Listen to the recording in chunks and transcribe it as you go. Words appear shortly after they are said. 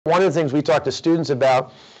One of the things we talk to students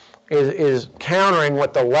about is countering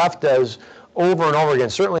what the left does over and over again,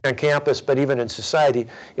 certainly on campus, but even in society.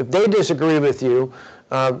 If they disagree with you,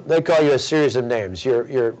 they call you a series of names.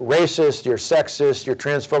 You're racist, you're sexist, you're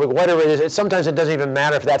transphobic, whatever it is. Sometimes it doesn't even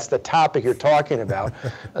matter if that's the topic you're talking about.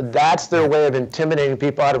 That's their way of intimidating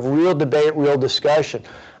people out of real debate, real discussion.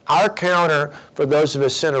 Our counter, for those of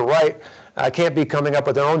us center-right, can't be coming up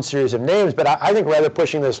with their own series of names, but I think rather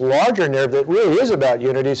pushing this larger narrative that really is about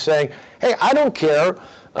unity, saying, hey, I don't care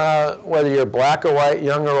whether you're black or white,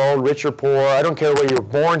 young or old, rich or poor. I don't care whether you're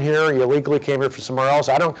born here or you illegally came here from somewhere else.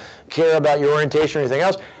 I don't care about your orientation or anything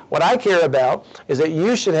else. What I care about is that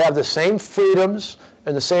you should have the same freedoms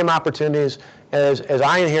and the same opportunities as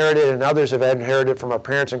I inherited and others have inherited from our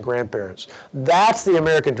parents and grandparents. That's the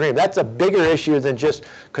American dream. That's a bigger issue than just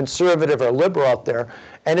conservative or liberal out there.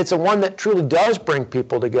 And it's a one that truly does bring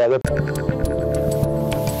people together.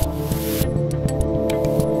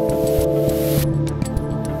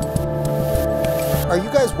 Are you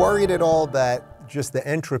guys worried at all that just the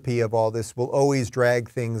entropy of all this will always drag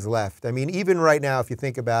things left? I mean, even right now, if you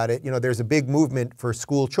think about it, there's a big movement for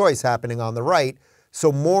school choice happening on the right. So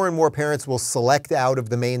more and more parents will select out of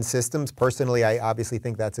the main systems. Personally, I obviously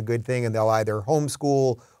think that's a good thing, and they'll either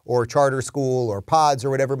homeschool or charter school or pods or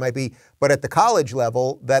whatever it might be. But at the college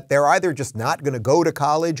level, that they're either just not going to go to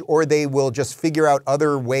college or they will just figure out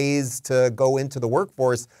other ways to go into the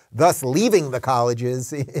workforce, thus leaving the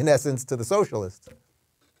colleges, in essence, to the socialists.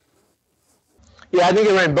 Yeah, I think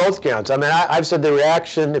you're right in both counts. I mean, I've said the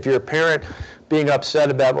reaction, if you're a parent being upset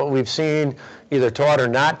about what we've seen, either taught or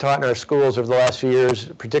not taught in our schools over the last few years,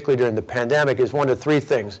 particularly during the pandemic, is one of three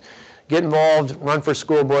things. Get involved, run for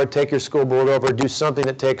school board, take your school board over, do something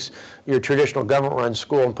that takes your traditional government-run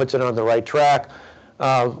school and puts it on the right track.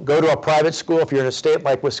 Go to a private school if you're in a state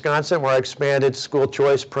like Wisconsin, where I expanded school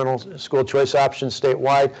choice, parental school choice options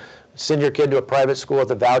statewide. Send your kid to a private school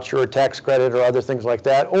with a voucher or tax credit or other things like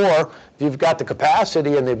that. Or if you've got the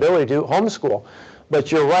capacity and the ability to, homeschool. But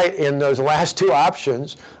you're right, in those last two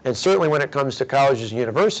options, and certainly when it comes to colleges and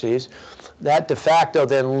universities, that de facto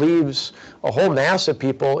then leaves a whole mass of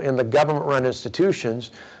people in the government-run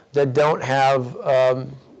institutions that don't have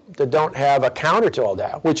a counter to all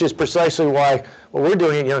that, which is precisely why what we're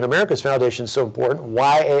doing at Young America's Foundation is so important,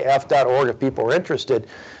 YAF.org if people are interested.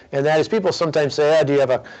 And that is, people sometimes say, do you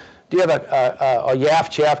have a YAF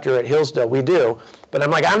chapter at Hillsdale? We do. But I'm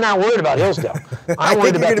like, I'm not worried about Hillsdale. I'm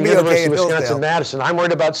worried about the University of Wisconsin-Madison. I'm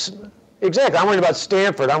worried about, exactly, I'm worried about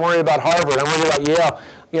Stanford. I'm worried about Harvard. I'm worried about Yale.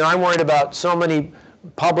 I'm worried about so many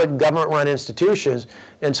public government-run institutions.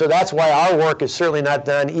 And so that's why our work is certainly not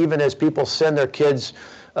done, even as people send their kids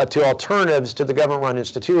to alternatives to the government-run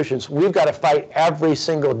institutions. We've got to fight every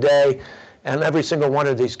single day and every single one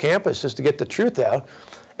of these campuses to get the truth out.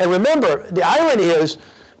 And remember, the irony is,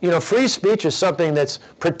 free speech is something that's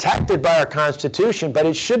protected by our Constitution, but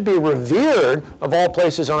it should be revered, of all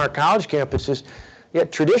places on our college campuses.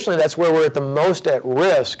 Yet traditionally, that's where we're at the most at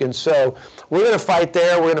risk. And so we're going to fight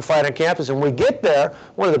there. We're going to fight on campus. And when we get there,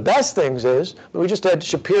 one of the best things is, we just had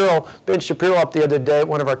Ben Shapiro up the other day at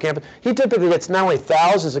one of our campuses. He typically gets not only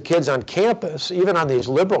thousands of kids on campus, even on these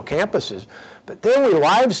liberal campuses, but then we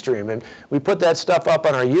live stream and we put that stuff up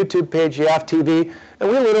on our YouTube page, YAF TV, and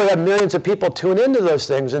we literally have millions of people tune into those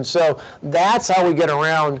things. And so that's how we get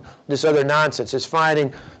around this other nonsense, is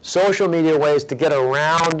finding social media ways to get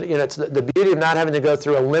around. It's the beauty of not having to go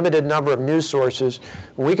through a limited number of news sources.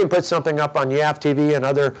 We can put something up on YAF TV and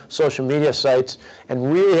other social media sites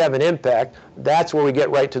and really have an impact. That's where we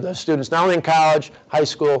get right to those students, not only in college, high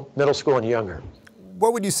school, middle school, and younger.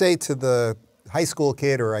 What would you say to the high school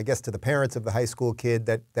kid, or I guess to the parents of the high school kid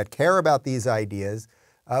that care about these ideas,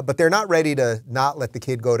 but they're not ready to not let the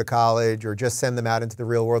kid go to college or just send them out into the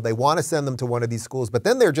real world? They want to send them to one of these schools, but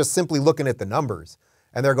then they're just simply looking at the numbers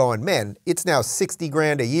and they're going, man, it's now 60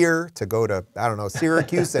 grand a year to go to, I don't know,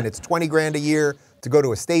 Syracuse, and it's 20 grand a year to go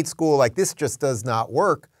to a state school. Like, this just does not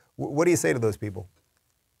work. What do you say to those people?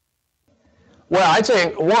 Well, I'd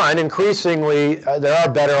say, one, increasingly, there are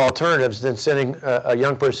better alternatives than sending a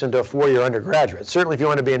young person to a four-year undergraduate. Certainly, if you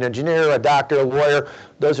want to be an engineer, a doctor, a lawyer,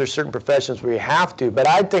 those are certain professions where you have to. But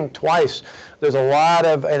I'd think twice. There's a lot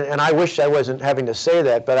of, and I wish I wasn't having to say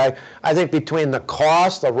that, but I think between the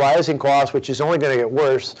cost, the rising cost, which is only going to get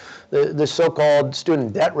worse, the so-called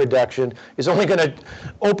student debt reduction is only going to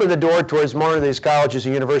open the door towards more of these colleges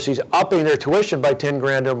and universities upping their tuition by 10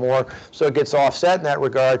 grand or more, so it gets offset in that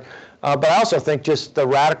regard. But I also think just the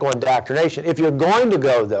radical indoctrination. If you're going to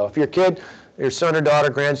go, though, if your kid, your son or daughter,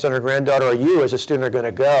 grandson or granddaughter, or you as a student are going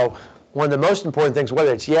to go, one of the most important things,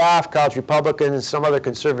 whether it's YAF, College Republicans, some other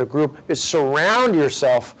conservative group, is surround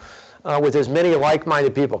yourself with as many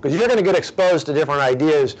like-minded people, because you're going to get exposed to different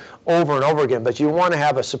ideas over and over again, but you want to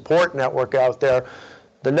have a support network out there.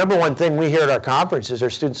 The number one thing we hear at our conferences are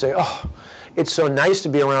students say, oh, it's so nice to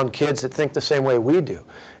be around kids that think the same way we do.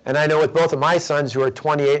 And I know with both of my sons, who are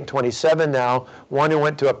 28 and 27 now, one who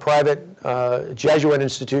went to a private Jesuit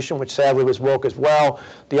institution, which sadly was woke as well.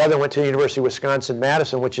 The other went to the University of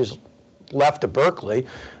Wisconsin-Madison, which is left of Berkeley.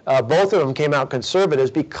 Both of them came out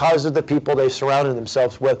conservatives because of the people they surrounded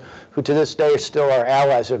themselves with, who to this day still are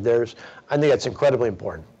allies of theirs. I think that's incredibly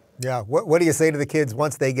important. Yeah. What do you say to the kids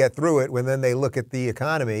once they get through it, when then they look at the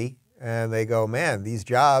economy and they go, man, these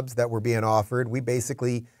jobs that we're being offered, we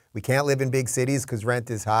can't live in big cities because rent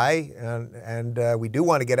is high, and we do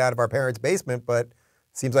want to get out of our parents' basement, but it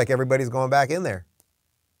seems like everybody's going back in there.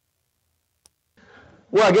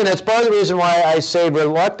 Well, again, that's part of the reason why I say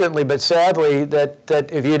reluctantly, but sadly,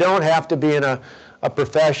 that if you don't have to be in a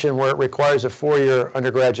profession where it requires a 4-year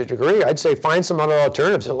undergraduate degree, I'd say find some other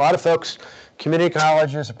alternatives. A lot of folks, community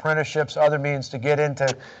colleges, apprenticeships, other means to get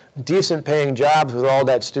into decent paying jobs with all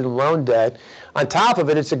that student loan debt. On top of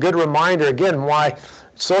it, it's a good reminder, again, why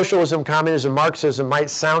socialism, communism, Marxism might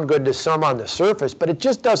sound good to some on the surface, but it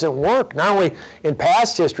just doesn't work. Not only in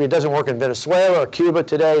past history, it doesn't work in Venezuela or Cuba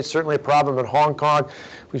today. It's certainly a problem in Hong Kong.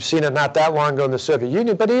 We've seen it not that long ago in the Soviet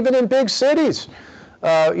Union, but even in big cities.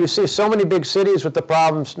 You see so many big cities with the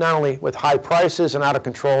problems, not only with high prices and out of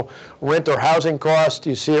control rent or housing costs,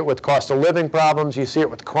 you see it with cost of living problems, you see it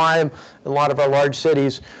with crime in a lot of our large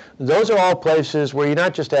cities. Those are all places where you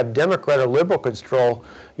not just have Democrat or liberal control,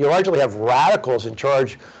 you largely have radicals in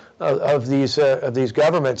charge of these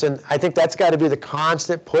governments. And I think that's got to be the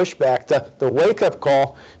constant pushback, the wake-up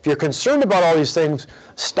call. If you're concerned about all these things,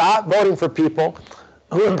 stop voting for people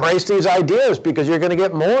who embrace these ideas, because you're going to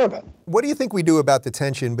get more of it. What do you think we do about the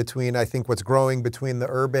tension between, I think, what's growing between the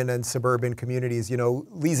urban and suburban communities? You know,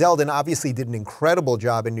 Lee Zeldin obviously did an incredible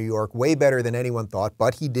job in New York, way better than anyone thought,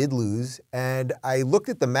 but he did lose. And I looked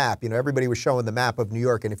at the map, you know, everybody was showing the map of New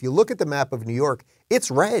York. And if you look at the map of New York,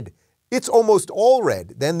 it's red. It's almost all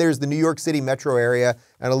red. Then there's the New York City metro area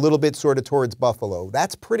and a little bit sort of towards Buffalo.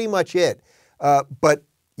 That's pretty much it. But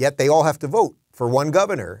yet they all have to vote for one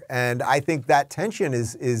governor. And I think that tension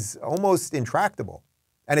is almost intractable.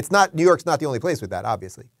 And it's not, New York's not the only place with that,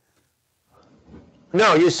 obviously.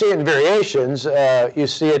 No, you see it in variations. You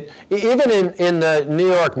see it even in the New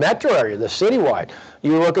York metro area, the citywide.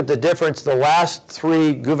 You look at the difference, the last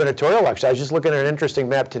 3 gubernatorial elections. I was just looking at an interesting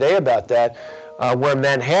map today about that, where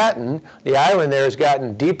Manhattan, the island there, has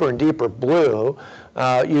gotten deeper and deeper blue.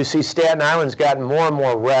 You see Staten Island's gotten more and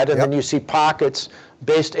more red, and then you see pockets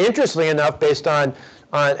based, interestingly enough, based on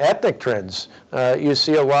ethnic trends. You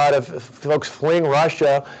see a lot of folks fleeing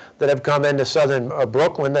Russia that have come into southern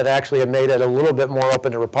Brooklyn that actually have made it a little bit more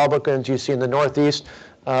open to Republicans. You see in the Northeast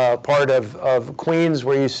part of Queens,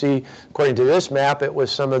 where you see, according to this map, it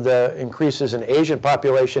was some of the increases in Asian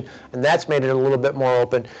population, and that's made it a little bit more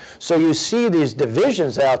open. So you see these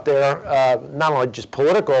divisions out there, not only just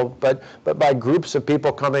political, but by groups of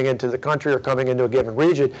people coming into the country or coming into a given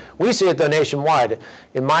region. We see it though nationwide.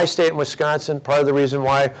 In my state, in Wisconsin, part of the reason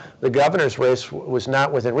why the governor's race was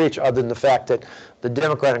not within reach, other than the fact that the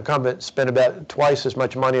Democrat incumbent spent about twice as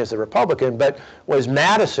much money as the Republican, but was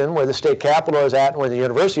Madison, where the state capitol is at and where the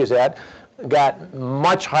university is at, got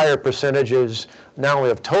much higher percentages, not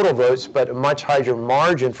only of total votes, but a much higher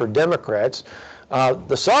margin for Democrats.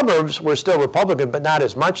 The suburbs were still Republican, but not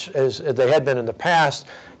as much as they had been in the past,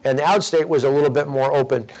 and the outstate was a little bit more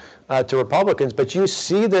open to Republicans. But you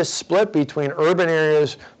see this split between urban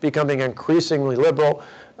areas becoming increasingly liberal,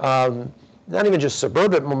 not even just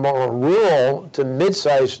suburban, but more rural to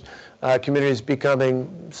mid-sized communities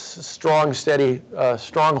becoming strong, steady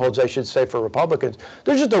strongholds, I should say, for Republicans.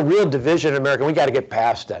 There's just a real division in America. We got to get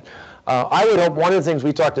past that. I would hope one of the things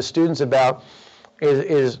we talk to students about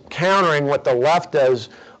is countering what the left does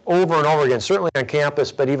over and over again, certainly on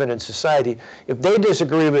campus, but even in society. If they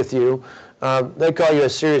disagree with you, they call you a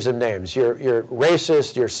series of names. You're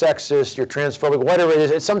racist, you're sexist, you're transphobic, whatever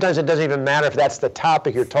it is. Sometimes it doesn't even matter if that's the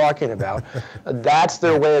topic you're talking about. That's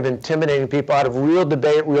their way of intimidating people out of real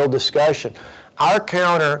debate, real discussion. Our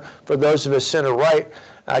counter, for those of us center-right,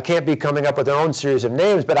 can't be coming up with their own series of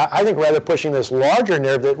names, but I think rather pushing this larger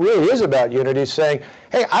narrative that really is about unity, saying,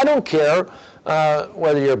 hey, I don't care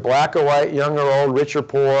whether you're black or white, young or old, rich or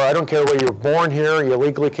poor. I don't care whether you're born here or you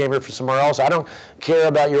legally came here from somewhere else. I don't care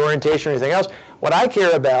about your orientation or anything else. What I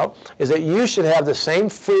care about is that you should have the same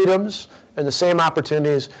freedoms and the same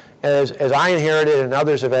opportunities as I inherited and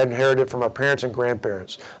others have inherited from our parents and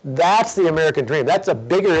grandparents. That's the American dream. That's a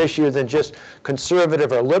bigger issue than just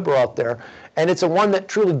conservative or liberal out there. And it's a one that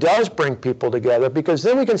truly does bring people together, because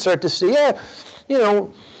then we can start to see,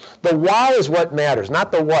 the why is what matters,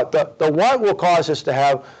 not the what. The what will cause us to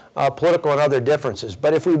have political and other differences.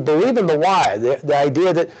 But if we believe in the why, the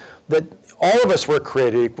idea that all of us were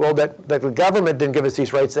created equal, that the government didn't give us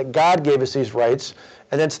these rights, that God gave us these rights,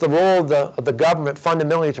 and it's the role of the government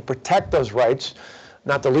fundamentally to protect those rights,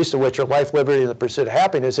 not the least of which are life, liberty, and the pursuit of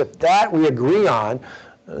happiness. If that we agree on,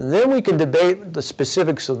 then we can debate the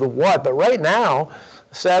specifics of the what. But right now,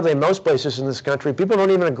 sadly, in most places in this country, people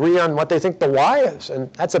don't even agree on what they think the why is,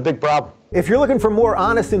 and that's a big problem. If you're looking for more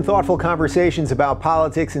honest and thoughtful conversations about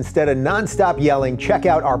politics instead of nonstop yelling, check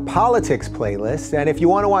out our politics playlist. And if you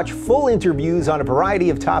want to watch full interviews on a variety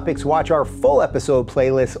of topics, watch our full episode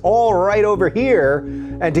playlist, all right over here.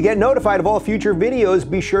 And to get notified of all future videos,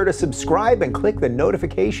 be sure to subscribe and click the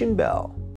notification bell.